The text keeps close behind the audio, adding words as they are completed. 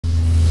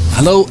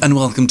Hello and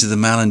welcome to the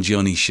Mal and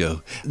Johnny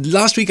Show.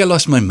 Last week I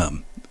lost my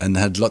mum and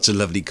had lots of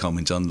lovely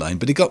comments online,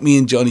 but it got me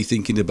and Johnny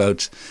thinking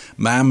about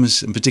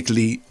mams, and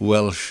particularly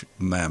Welsh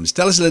Mams.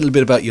 Tell us a little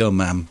bit about your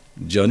mam,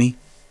 Johnny.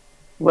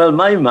 Well,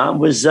 my mum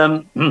was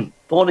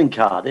born in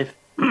Cardiff.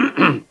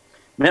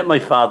 Met my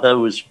father,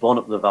 who was born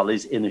up the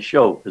valleys, in a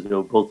show, because they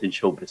were both in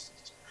show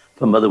business.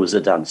 My mother was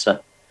a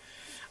dancer.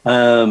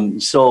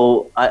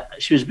 So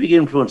she was a big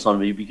influence on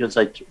me because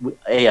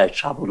I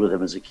travelled with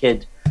him as a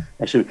kid.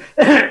 Actually,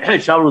 I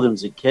travelled with him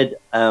as a kid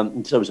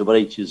until I was about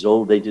 8 years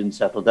old. They didn't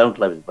settle down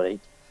until I was about 8.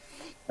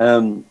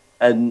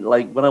 And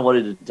like when I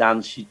wanted to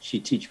dance,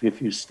 she'd teach me a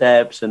few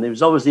steps, and it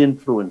was always the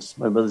influence,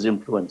 my mother's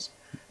influence.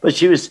 But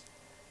she was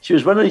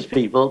one of these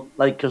people,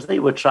 like, because they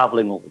were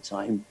travelling all the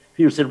time.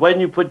 People said, "Why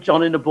didn't you put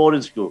John in a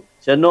boarding school?"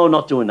 I said, "No,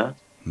 not doing that."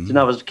 Didn't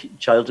have a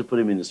child to put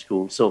him in the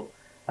school, so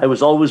I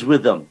was always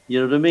with them.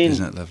 You know what I mean?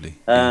 Isn't that lovely?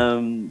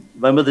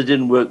 My mother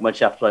didn't work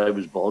much after I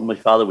was born. My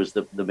father was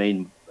the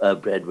main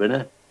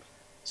breadwinner.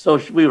 So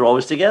we were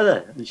always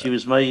together, and she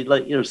was my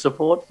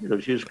support.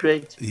 She was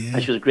great,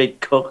 and she was a great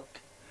cook.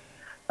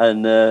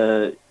 And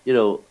I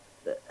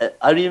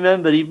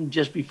remember even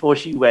just before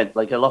she went,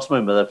 like I lost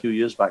my mother a few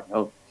years back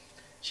now.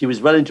 She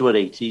was well into her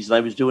 80s, and I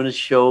was doing a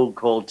show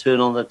called Turn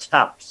on the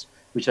Taps,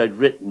 which I'd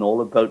written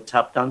all about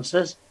tap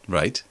dancers.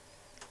 Right.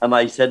 And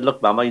I said,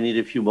 "Look, Mum, I need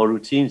a few more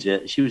routines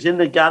here." She was in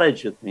the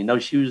garage with me. Now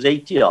she was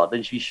 80 odd,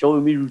 and she's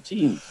showing me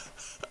routines.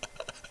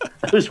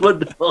 It was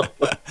wonderful.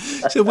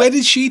 So where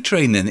did she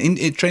train then?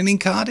 Train in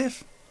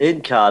Cardiff?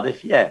 In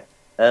Cardiff, yeah.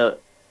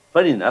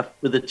 Funny enough,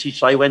 with a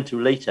teacher I went to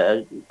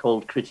later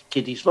called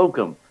Kitty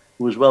Slocum,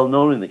 who was well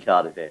known in the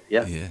Cardiff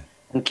area. Yeah.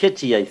 And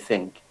Kitty, I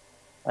think,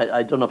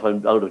 I don't know if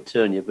I'm out of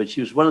turn yet, but she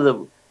was one of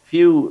the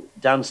few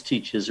dance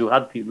teachers who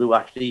had people who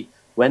actually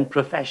went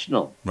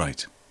professional.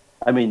 Right.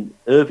 I mean,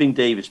 Irving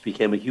Davis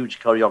became a huge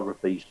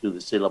choreographer. He used to do the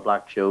Cilla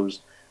Black shows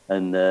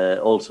and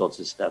all sorts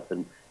of stuff.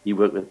 And he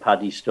worked with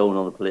Paddy Stone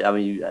on the play. I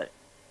mean,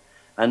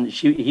 and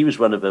he was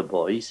one of her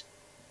boys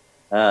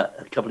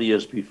a couple of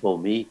years before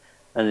me.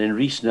 And then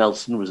Rhys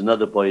Nelson was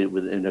another boy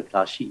in her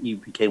class. He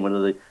became one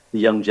of the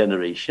young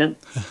generation.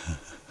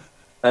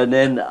 And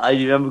then I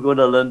remember going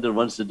to London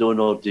once to do an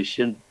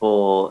audition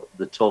for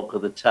the Talk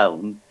of the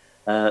Town,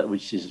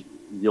 which is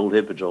the old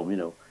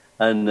Hippodrome,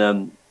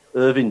 And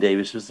Irving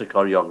Davis was the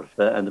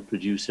choreographer, and the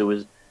producer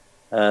was,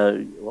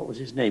 what was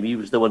his name? He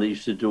was the one that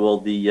used to do all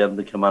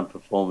the command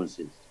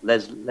performances.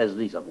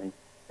 Leslie something.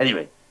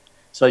 Anyway,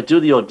 so I do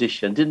the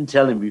audition, didn't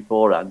tell him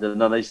beforehand,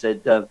 and then I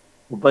said, "Well,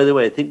 by the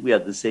way, I think we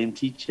had the same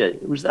teacher."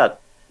 Who was that?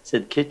 I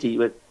said, "Kitty." He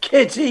went,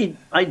 "Kitty,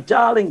 my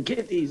darling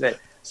Kitty." He said.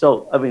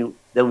 So, I mean,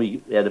 then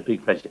we had a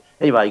big friendship.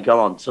 Anyway, I got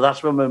on. So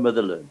that's where my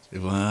mother learned.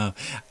 Wow.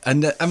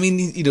 And, I mean,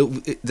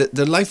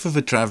 the life of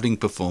a travelling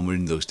performer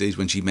in those days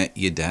when she met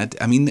your dad,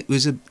 I mean, it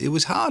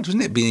was hard,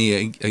 wasn't it?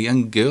 Being a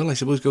young girl, I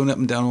suppose, going up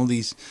and down on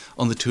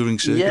the touring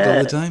circuit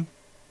all the time?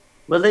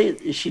 Well,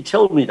 she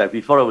told me that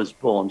before I was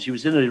born. She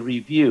was in a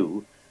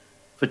review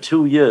for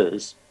 2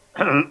 years.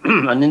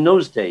 And in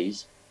those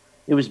days,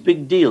 it was a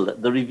big deal.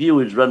 The review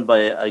was run by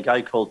a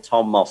guy called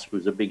Tom Moss, who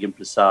was a big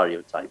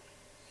impresario type.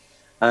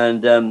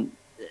 And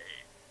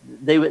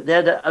they had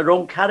their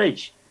own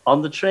carriage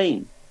on the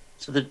train.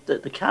 So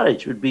the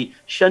carriage would be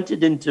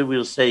shunted into,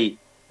 we'll say,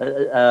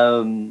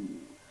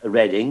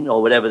 Reading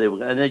or whatever they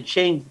were, and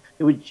it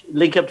would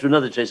link up to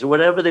another train. So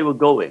wherever they were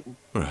going,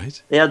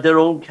 right, they had their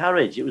own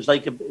carriage. It was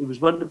it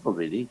was wonderful,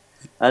 really.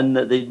 And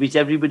they'd meet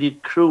everybody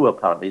at Crewe,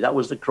 apparently. That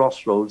was the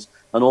crossroads,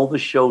 and all the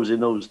shows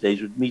in those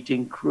days would meet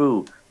in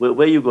Crewe.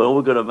 Where you go? Oh,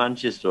 we're going to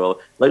Manchester. Or,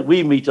 like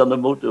we meet on the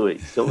motorway,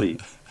 don't we?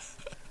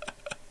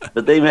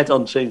 But they met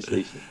on train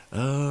station.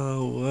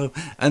 Oh, wow.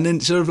 And then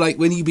sort of like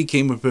when you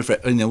became a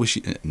professional, was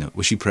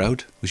she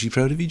proud? Was she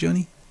proud of you,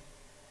 Johnny?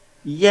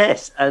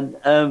 Yes. And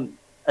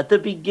at the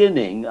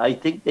beginning, I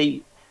think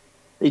they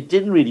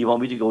didn't really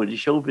want me to go into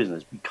show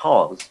business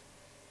because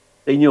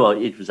they knew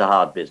it was a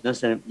hard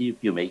business. And if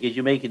you make it,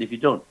 you make it. If you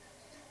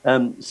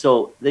don't.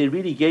 So they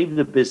really gave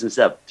the business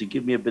up to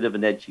give me a bit of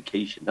an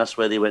education. That's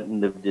why they went and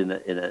lived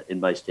in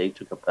my state,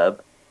 took a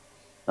pub.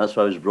 That's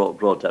why I was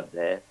brought up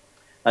there.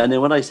 And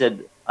then when I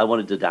said I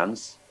wanted to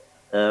dance,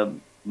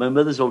 my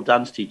mother's old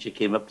dance teacher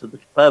came up to the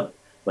pub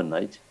one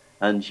night,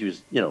 and she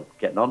was,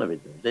 getting on a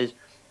bit those days.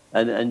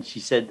 And she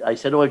said, I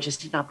said, "Oh, I've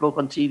just seen that bloke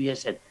on TV." I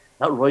said,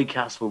 "That Roy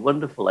Castle,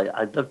 wonderful.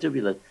 I'd love to be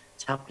able to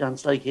tap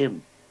dance like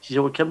him." She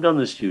said, "Well, come down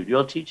to the studio,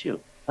 I'll teach you."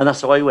 And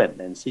that's how I went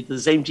then, see, to the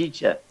same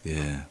teacher.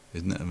 Yeah,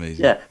 isn't that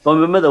amazing? Yeah, but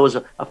my mother was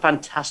a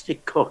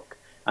fantastic cook,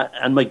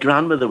 and my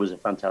grandmother was a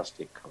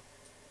fantastic cook.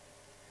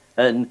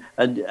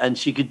 And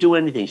she could do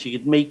anything. She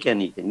could make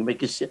anything.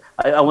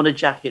 I want a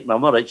jacket,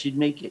 Mum. All right, she'd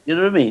make it. You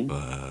know what I mean?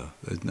 Wow,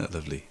 isn't that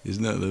lovely?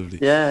 Isn't that lovely?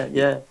 Yeah,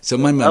 yeah. So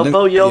my mum. How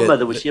about your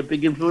mother? Was she a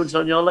big influence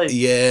on your life?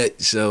 Yeah,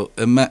 so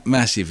a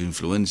massive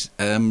influence.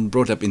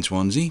 Brought up in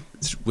Swansea,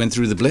 went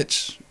through the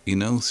Blitz, you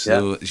know.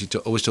 So she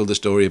always told the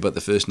story about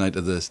the first night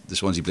of the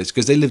Swansea Blitz,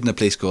 because they lived in a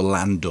place called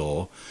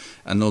Landor,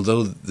 and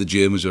although the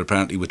Germans were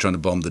trying to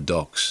bomb the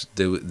docks,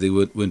 they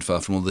weren't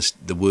far from all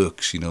the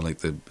works, you know, like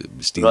the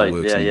steel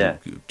works and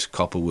the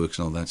copper works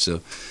and all that.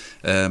 So,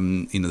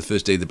 you know, the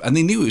first day, and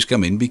they knew it was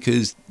coming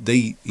because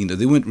they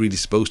weren't really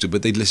supposed to,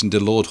 but they'd listened to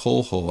Lord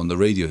Haw-Haw on the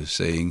radio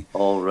saying,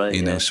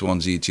 you know,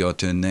 Swansea, it's your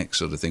turn next,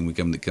 sort of thing. We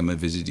come and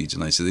visit you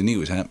tonight. So they knew it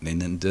was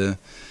happening, and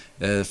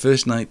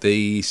first night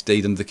they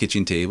stayed under the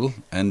kitchen table,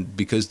 and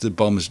because the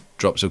bombs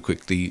dropped so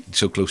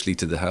closely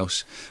to the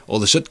house, all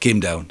the soot came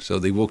down. So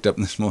they woke up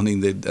this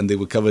morning and they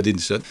were covered in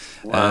soot.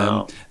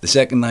 Wow. The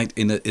second night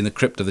in the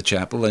crypt of the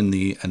chapel, in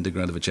the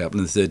underground of a chapel,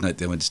 and the third night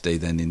they went to stay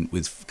then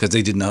because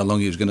they didn't know how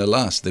long it was going to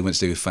last. They went to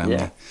stay with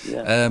family.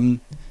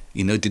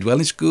 You know, did well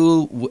in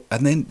school,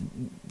 and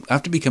then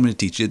after becoming a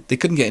teacher, they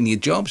couldn't get any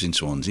jobs in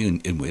Swansea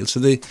in Wales.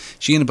 So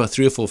she and about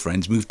 3 or 4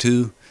 friends moved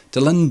to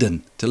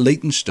London, to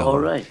Leytonstone. All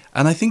right.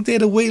 And I think they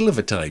had a whale of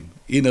a time.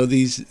 You know,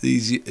 these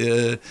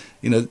you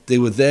know, they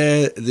were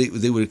there,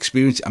 they were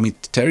experiencing, I mean,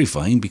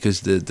 terrifying,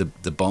 because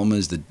the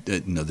bombers,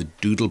 the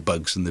doodle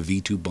bugs and the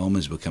V2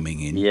 bombers were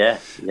coming in.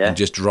 And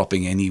just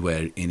dropping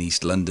anywhere in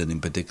East London in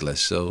particular.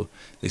 So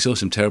they saw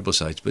some terrible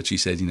sights, but she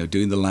said, you know,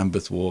 doing the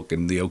Lambeth Walk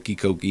and the Okie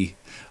Kokie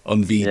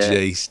on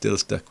VJ still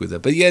stuck with her.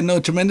 But yeah, no,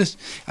 tremendous.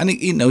 And,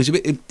 you know,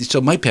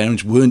 so my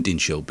parents weren't in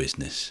show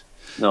business.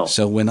 No.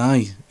 So when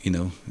I, you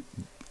know,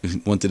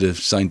 wanted to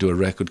sign to a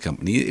record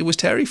company, it was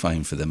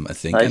terrifying for them, I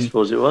think. I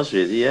suppose it was,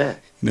 really, yeah.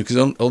 You know, because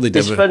all they did.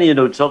 It's funny, you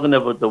know, talking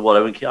about the war.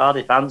 I mean,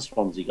 Cardiff and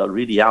Swansea got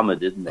really hammered,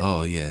 didn't they?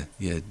 Oh yeah.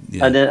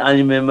 And then I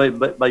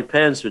remember my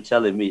parents were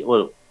telling me,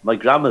 well, my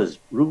grandmother's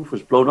roof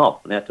was blown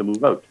off and they had to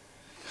move out.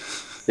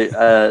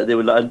 They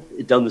were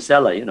down the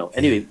cellar, you know.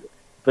 Anyway,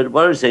 but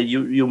what I was saying,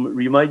 you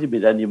reminded me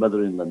then, your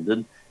mother in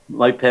London.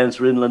 My parents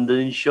were in London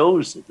in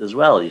shows as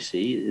well, you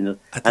see. You know,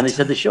 and they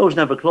said the shows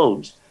never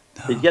closed.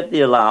 No. They'd get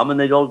the alarm and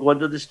they'd all go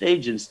under the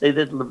stage and stay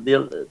there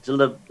till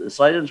the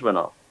sirens went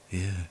off.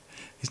 Yeah.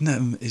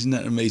 Isn't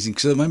that amazing?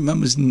 Because my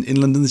mum was in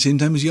London the same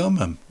time as your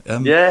mum.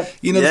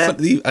 You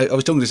know, I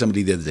was talking to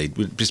somebody the other day,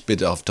 just a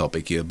bit off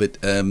topic here,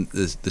 but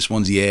the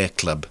Swansea Air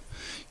Club,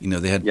 you know,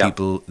 they had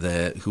people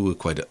there who were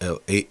quite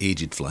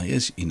aged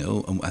flyers, you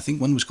know. And I think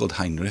one was called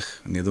Heinrich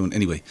and the other one,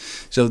 anyway.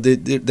 So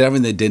they're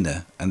having their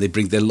dinner and they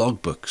bring their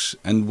logbooks,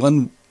 and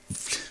one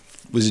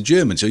was a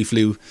German, so he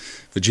flew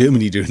for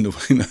Germany during the war,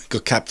 you know,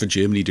 got capped for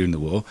Germany during the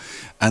war,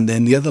 and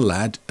then the other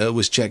lad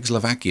was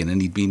Czechoslovakian,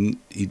 and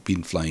he'd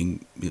been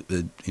flying,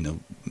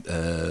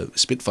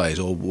 Spitfires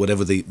or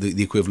whatever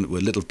the equivalent were,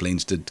 little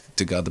planes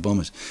to guard the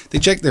bombers. They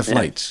checked their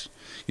flights,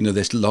 you know,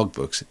 their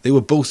logbooks. They were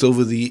both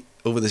over the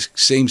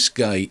same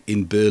sky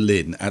in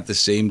Berlin at the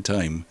same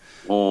time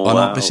on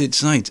opposite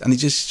sides, and it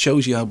just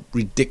shows you how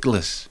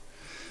ridiculous.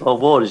 Oh,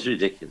 war is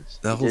ridiculous.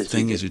 The whole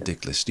thing is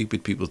ridiculous.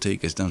 Stupid people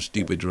take us down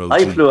stupid roads.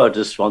 I flew out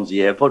of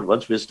Swansea Airport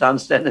once with Stan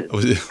Stennett.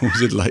 What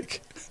was it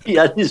like? He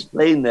had his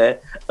plane there,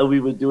 and we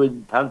were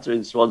doing Panther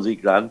in Swansea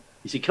Grand.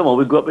 He said, come on,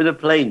 we'll go up in a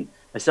plane.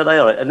 I said,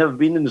 all right. I'd never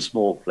been in a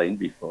small plane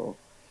before.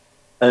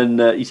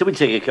 And he said, we'd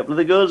take a couple of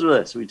the girls with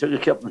us. So we took a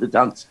couple of the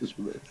dancers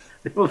with us.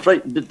 They were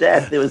frightened to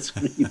death. They were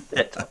screaming.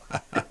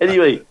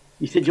 Anyway,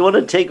 he said, do you want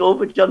to take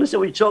over, John? I said,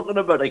 what are you talking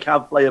about? I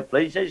can't fly a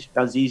plane. He said,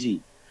 that's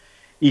easy.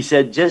 He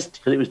said, just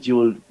because it was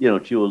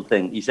dual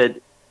thing. He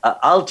said,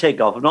 I'll take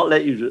off. I'm not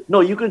let you. No,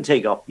 you can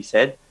take off, he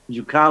said, but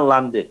you can't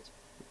land it.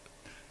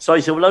 So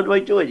I said, well, how do I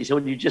do it? He said,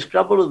 well, you just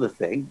grab hold of the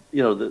thing,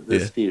 you know, the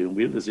steering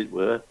wheel, as it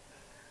were.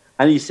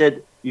 And he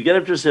said, you get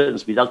up to a certain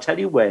speed, I'll tell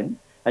you when,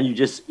 and you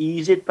just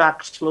ease it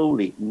back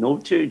slowly. No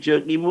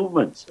jerky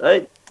movements,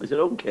 right? I said,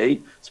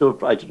 okay. So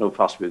I don't know how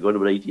fast we were going,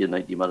 about 80 or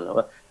 90 miles an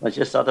hour. And I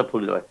just started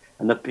pulling it away.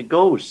 And up it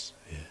goes.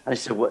 Yeah. And I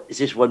said, what is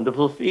this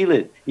wonderful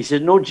feeling? He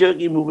said, no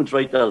jerky movements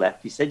right or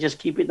left. He said, just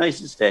keep it nice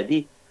and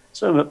steady.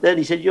 So I'm up there, and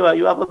he said, you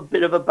have a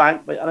bit of a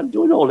bank, and I'm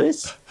doing all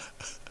this.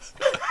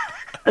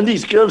 And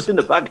these girls in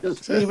the back are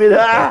screaming,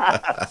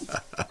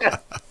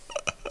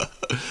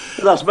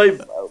 That's my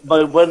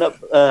one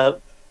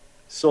up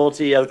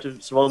sortie out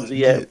of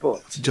Swansea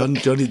Airport.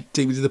 Johnny,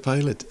 take me to the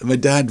pilot. My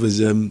dad was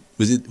in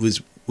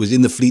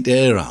the Fleet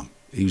Air Arm.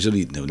 He was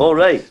only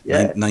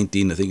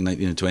 19, I think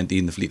 19 or 20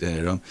 in the Fleet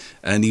Air Arm,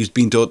 and he was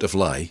being taught to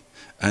fly.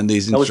 And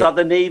was that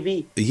the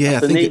Navy? Yeah,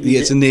 I think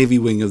it's a Navy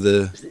wing of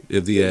the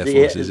Air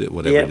Force, is it?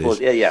 Whatever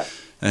it is. Yeah.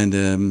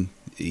 And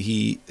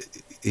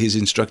his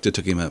instructor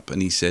took him up,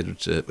 and he said,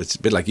 it's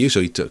a bit like you,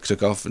 so he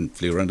took off and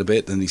flew around a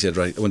bit, and he said,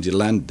 right, I want you to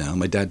land now.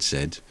 My dad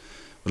said,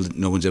 well,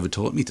 no one's ever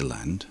taught me to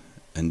land.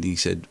 And he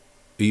said,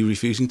 are you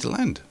refusing to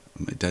land?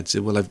 And my dad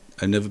said, well, I've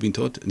never been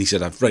taught. And he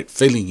said, I'm right,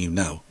 failing you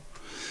now.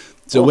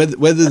 So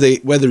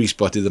whether he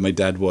spotted that my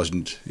dad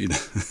wasn't, you know,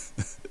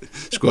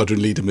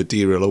 squadron leader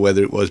material, or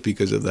whether it was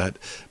because of that,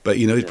 but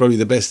you know, it's probably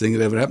the best thing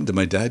that ever happened to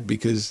my dad,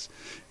 because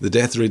the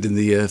death rate in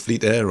the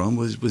Fleet Air Arm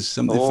was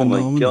something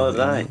phenomenal. Oh my God,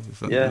 right?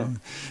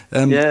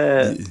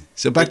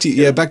 So back to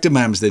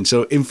Mams then.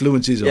 So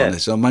influences on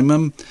us. So my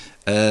mum,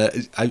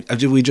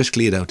 we just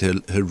cleared out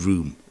her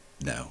room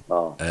now,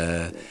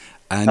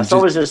 And that's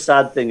always a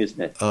sad thing, isn't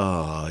it?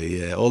 Oh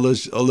yeah, all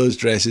those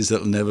dresses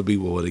that'll never be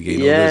worn again.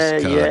 Yeah, all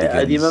those cardigans. yeah.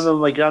 And you remember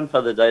when my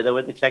grandfather died, I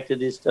went and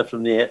collected his stuff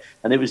from there,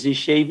 and it was his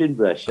shaving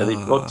brush, and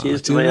it brought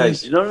tears to my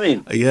eyes. You know what I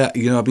mean? Yeah,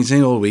 I've been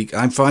saying all week,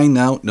 I'm fine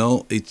now.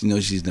 No,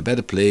 she's in a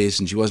better place,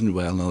 and she wasn't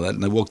well and all that.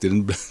 And I walked in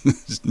and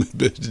burst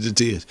into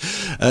tears.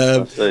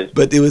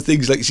 But there were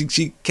things like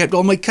she kept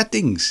all my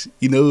cuttings.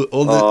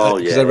 All the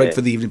because I write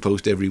for the Evening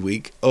Post every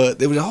week.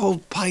 There was a whole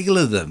pile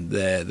of them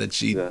there that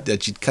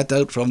she'd cut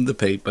out from the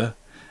paper.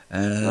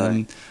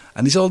 And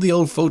it's all the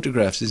old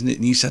photographs, isn't it?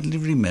 And you suddenly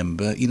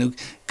remember,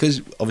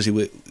 because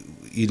obviously,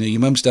 your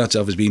mum starts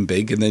off as being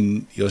big, and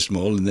then you're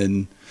small, and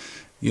then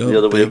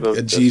you're big.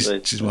 And she's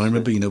I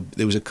remember,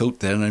 there was a coat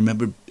there, and I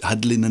remember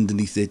huddling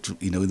underneath it,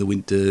 in the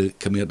winter,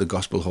 coming out the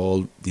Gospel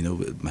Hall,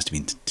 it must have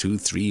been 2,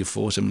 3 or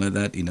 4, something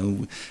like that,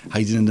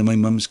 hiding under my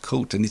mum's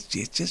coat. And it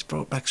just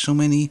brought back so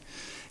many.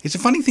 It's the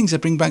funny things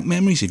that bring back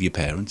memories of your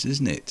parents,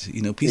 isn't it?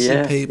 Pieces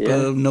of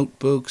paper,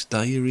 notebooks,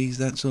 diaries,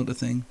 that sort of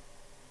thing.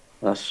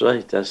 That's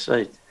right.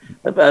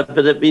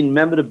 But it been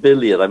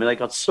memorabilia. I mean, I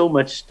got so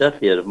much stuff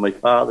here of my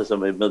father's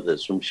and my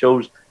mother's from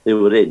shows they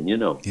were in,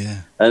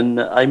 Yeah. And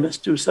I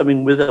must do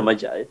something with them.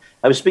 I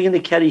was speaking to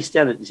Kerry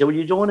Stennett. He said, well,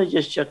 you don't want to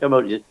just chuck them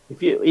out.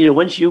 If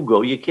once you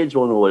go, your kids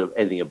won't know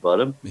anything about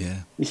them.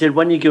 Yeah. He said,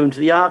 when you go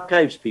into the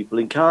archives, people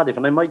in Cardiff,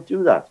 and I might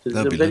do that.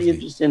 Because they're very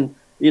interesting,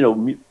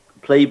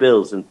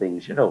 playbills and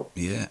things,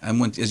 Yeah,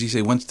 and as you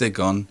say, once they're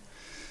gone,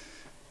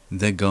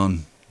 they're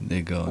gone.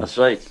 They're gone. That's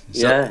right.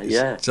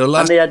 Yeah. So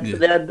and they had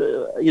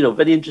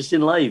very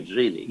interesting lives,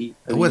 really.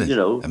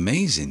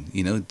 Amazing,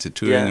 to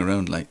touring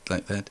around like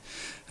that.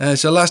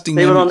 So lasting.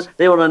 They were on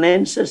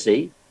ENSA,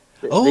 see.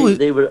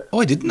 They were.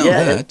 Oh, I didn't know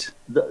that.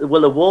 The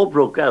war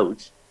broke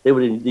out. They were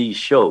in these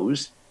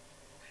shows,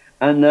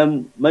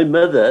 and my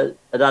mother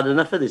had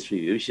enough of this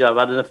review. She had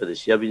enough of this.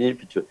 She had been in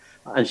for 2,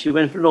 and she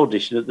went for an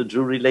audition at the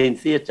Drury Lane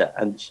Theatre,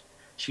 and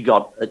she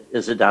got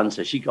as a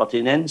dancer. She got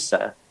in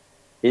ENSA.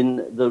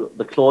 In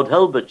the Claude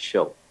Hulbert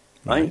show,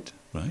 right?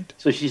 Right.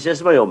 So she says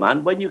to my old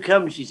man, when you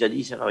come, he said,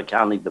 I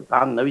can't leave the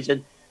band now. He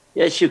said,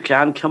 yes, you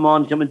can. Come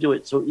and do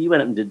it. So he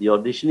went up and did the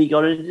audition. He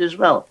got it as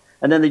well.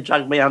 And then they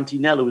dragged my Auntie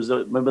Nell, who was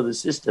my mother's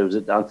sister, who was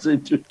a dancer.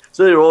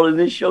 So they were all in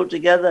this show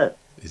together.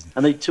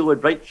 And they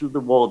toured right through the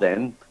war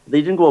then.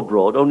 They didn't go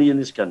abroad, only in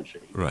this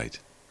country. Right.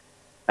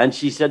 And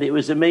she said it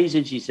was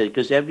amazing, she said,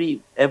 because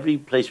every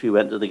place we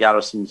went to, the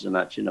garrisons and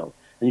that,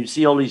 and you'd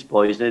see all these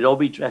boys, and they'd all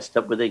be dressed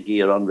up with their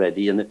gear on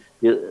ready, and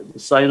the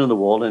sign on the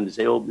wall, and they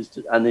say,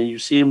 Mr. And then you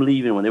see them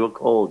leaving when they were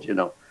called,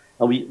 And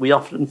we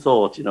often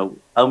thought,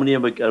 how many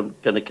of them are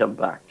going to come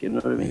back? You know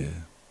what I mean?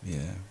 Yeah.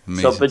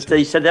 Amazing. So, but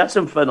they said they had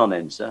some fun on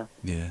ENSA.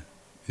 Yeah.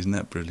 Isn't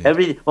that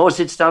brilliant? What was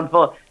it stand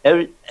for?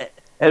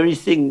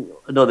 Everything.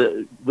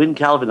 No, Win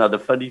Calvin had a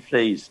funny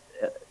phrase.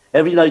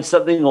 Every night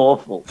something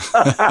awful.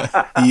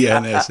 Yeah,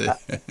 that's it.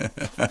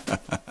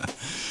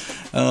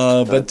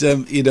 But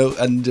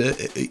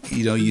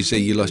you say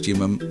you lost your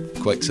mum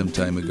quite some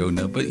time ago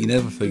now, but you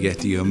never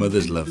forget your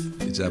mother's love.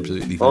 It's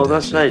absolutely fantastic. Oh,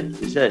 that's right.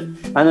 You said.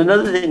 And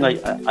another thing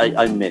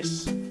I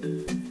miss,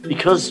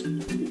 because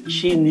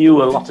she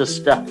knew a lot of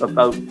stuff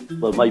about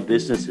my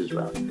business as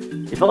well.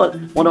 If I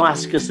want to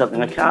ask her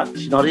something, I can't.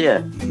 She's not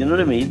here. You know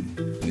what I mean?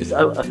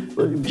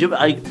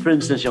 For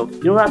instance,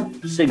 that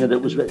singer that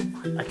was,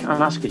 I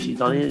can't ask her. She's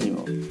not here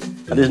anymore.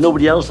 And there's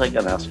nobody else I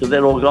can ask because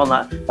they're all gone.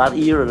 That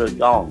era are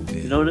gone.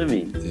 You know what I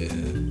mean?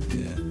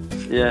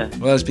 Yeah.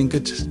 Well, it's been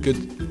good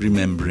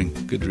remembering.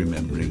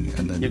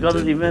 And You've got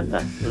to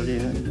remember.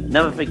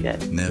 Never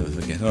forget.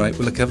 All right.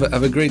 Well, look, have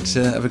a great.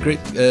 I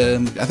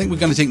think we're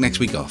going to take next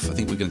week off.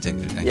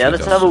 Yeah,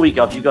 let's have a week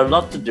off. You've got a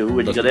lot to do,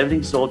 and you've got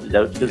everything sorted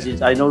out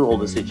because I know all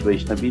the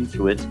situation. I've been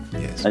through it.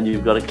 Yes. And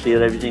you've got to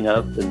clear everything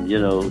up and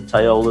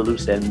tie all the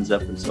loose ends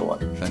up and so on.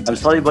 Fantastic. I'm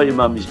sorry about your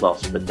mummy's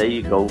loss, but there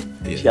you go.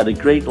 Yeah. She had a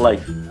great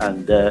life,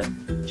 and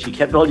she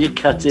kept all your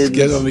cut-ins.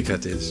 Get all my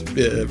cut-ins.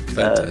 Yeah,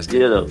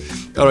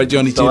 fantastic. All right,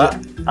 Johnny. So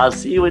I'll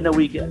see you in the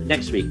week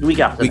next week. The week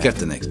after.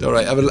 After next. All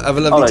right. Have a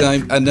lovely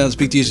time, and I'll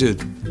speak to you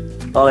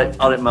soon. All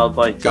right, Mel.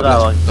 Bye. God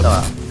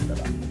bless.